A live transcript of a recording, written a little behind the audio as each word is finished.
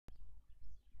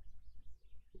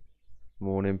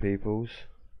Morning, peoples.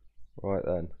 Right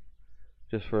then,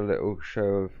 just for a little show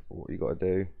of what you got to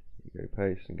do, you go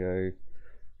paste and go.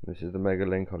 This is the mega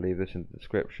link. I'll leave this in the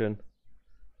description.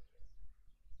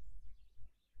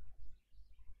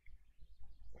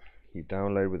 You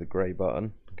download with the grey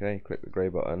button. Okay, click the grey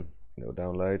button. It'll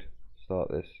download.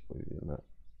 Start this.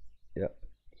 Yep.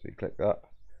 So you click that,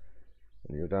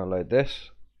 and you'll download this.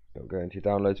 It'll go into your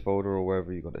downloads folder or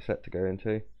wherever you got it set to go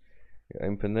into. You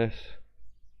open this.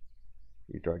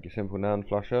 You drag your simple NAND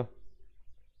flasher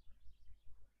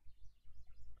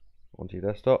onto your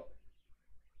desktop.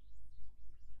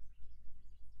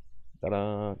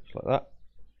 Ta-da! Just like that.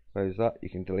 Close that. You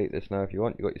can delete this now if you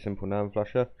want. You've got your simple NAND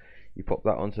flasher. You pop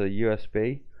that onto the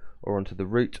USB or onto the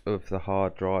root of the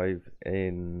hard drive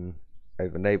in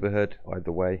over neighborhood.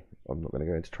 Either way, I'm not going to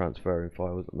go into transferring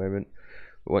files at the moment.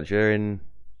 But once you're in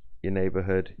your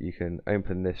neighborhood, you can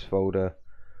open this folder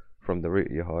from the root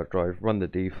of your hard drive, run the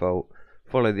default,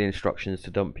 follow the instructions to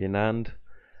dump your NAND.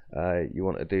 You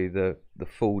want to do the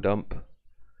full dump,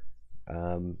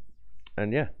 and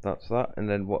yeah, that's that. And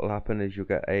then what will happen is you'll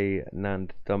get a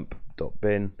NAND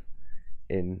dump.bin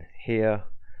in here.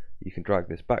 You can drag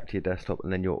this back to your desktop,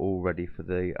 and then you're all ready for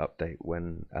the update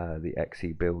when the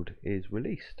XE build is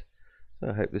released. So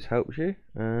I hope this helps you,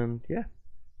 and yeah,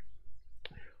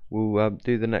 we'll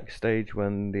do the next stage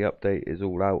when the update is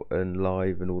all out and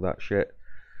live and all that shit.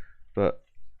 But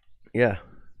yeah,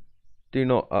 do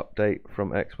not update from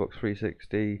Xbox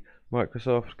 360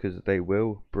 Microsoft, because they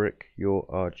will brick your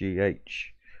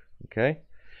RGH. Okay,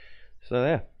 so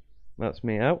yeah, that's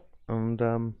me out, and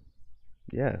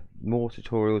yeah, more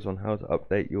tutorials on how to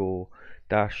update your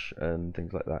dash and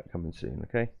things like that coming soon.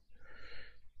 Okay,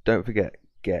 don't forget,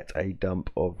 get a dump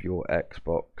of your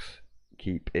Xbox.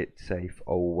 Keep it safe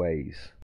always.